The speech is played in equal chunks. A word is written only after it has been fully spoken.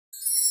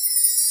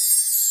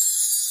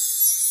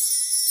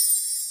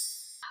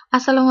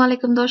আসসালামু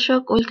আলাইকুম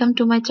দর্শক, welcome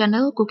to my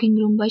channel cooking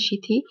room by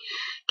শিথি।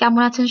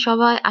 কেমন আছেন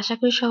সবাই? আশা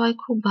করি সবাই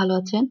খুব ভালো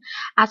আছেন।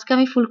 আজকে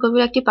আমি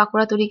ফুলকপির একটি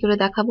পাকোড়া তৈরি করে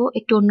দেখাবো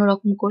একটু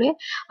অন্যরকম করে।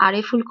 আর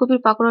এই ফুলকপির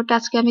পাকোড়াটা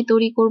আজকে আমি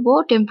তৈরি করব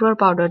টেম্পুরার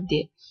পাউডার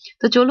দিয়ে।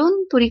 তো চলুন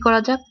তৈরি করা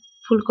যাক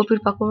ফুলকপির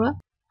পাকোড়া।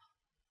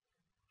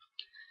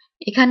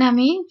 এখানে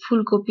আমি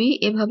ফুলকপি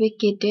এভাবে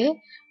কেটে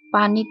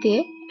পানিতে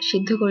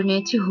সিদ্ধ করে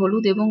নিয়েছি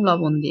হলুদ এবং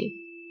লবণ দিয়ে,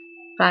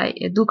 প্রায়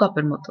 2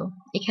 কাপের মতো।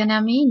 এখানে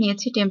আমি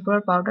নিয়েছি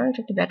টেম্পুরার পাউডার, এটা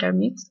একটা ব্যাটার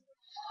মিক্স।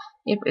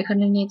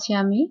 এখানে নিয়েছি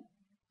আমি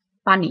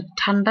পানি,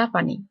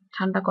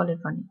 ঠান্ডা কলের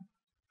পানি।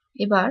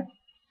 এবার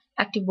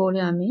একটি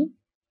বোলে আমি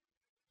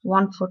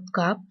 1/4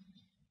 কাপ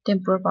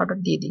টেম্পুরা পাউডার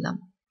দিয়ে দিলাম।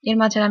 এর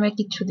মাঝে আমি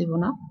কিচ্ছু দিব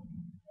না,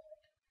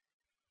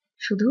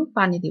 শুধু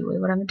পানি দিব।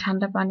 এবার আমি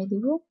ঠান্ডা পানি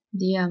দিব,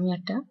 দিয়ে আমি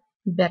একটা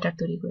ব্যাটার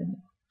তৈরি করে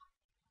নেব।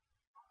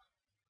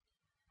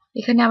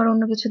 এখানে আবার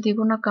অন্য কিছু দিব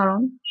না, কারণ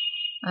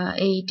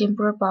এই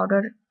টেম্পুরা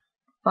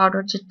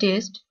পাউডার যে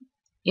টেস্ট,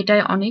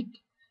 এটাই অনেক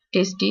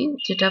টেস্টি,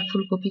 যেটা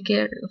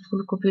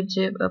ফুলকপির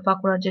যে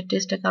পাকোড়ার যে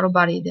টেস্টটাকে আরো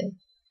বাড়িয়ে দেয়।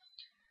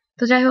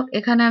 তো যাই হোক,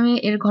 এখানে আমি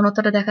এর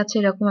ঘনতাটা দেখাচ্ছি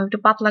এরকম। আমি একটু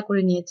পাতলা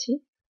করে নিয়েছি,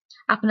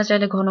 আপনারা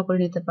চাইলে ঘন করে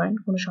নিতে পারেন,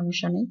 কোনো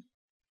সমস্যা নেই।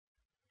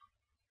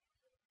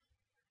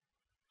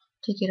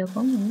 ঠিক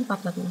এরকম আমি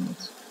পাতলা করে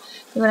নিয়েছি।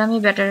 এবার আমি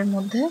ব্যাটারের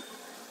মধ্যে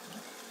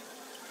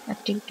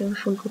একটু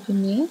ফুলকপি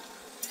নিয়ে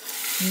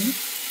আমি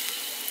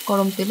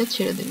গরম তেলে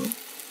ছেড়ে দেব।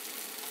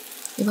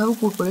 এভাবে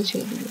উপর করে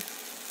ছেড়ে দেব,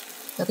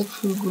 যাতে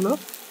ফুলগুলো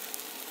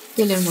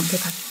তেলের মধ্যে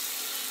থাকে।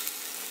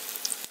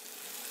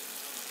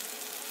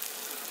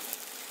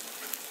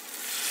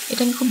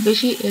 এটা আমি খুব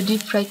বেশি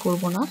ডিপ ফ্রাই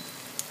করব না,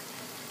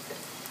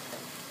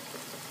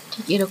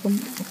 ঠিক এরকম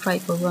ফ্রাই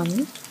করব আমি,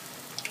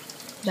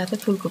 যাতে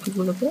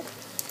ফুলকপিগুলোকে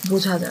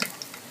বোঝা যায়,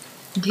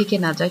 ঢেকে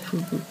না যায়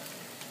ফুলগুলো।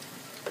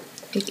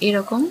 ঠিক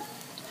এরকম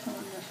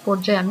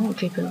পর্যায়ে আমি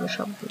উঠিয়ে ফেলবো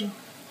সবগুলো।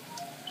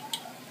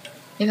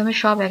 এভাবে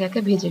সব এক একে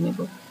ভেজে নেব,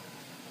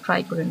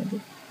 ফ্রাই করে নেব।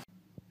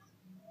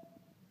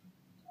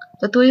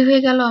 তো তৈরি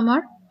হয়ে গেল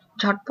আমার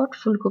ঝটপট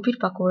ফুলকপির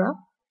পাকোড়া।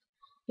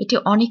 এটি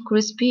অনেক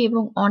ক্রিস্পি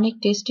এবং অনেক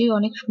টেস্টি,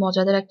 অনেক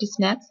মজাদার একটি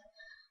স্ন্যাক্স।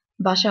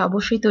 বাসায়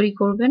অবশ্যই তৈরি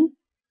করবেন।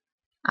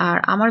 আর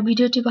আমার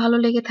ভিডিওটি ভালো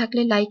লেগে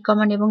থাকলে লাইক,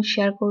 কমেন্ট এবং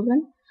শেয়ার করবেন।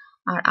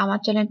 আর আমার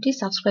চ্যানেলটি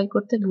সাবস্ক্রাইব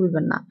করতে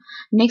ভুলবেন না।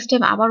 নেক্সট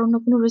টাইম আবার অন্য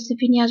কোনো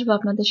রেসিপি নিয়ে আসবো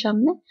আপনাদের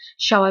সামনে।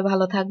 সবাই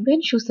ভালো থাকবেন,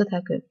 সুস্থ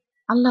থাকবেন।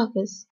 আল্লাহ হাফেজ।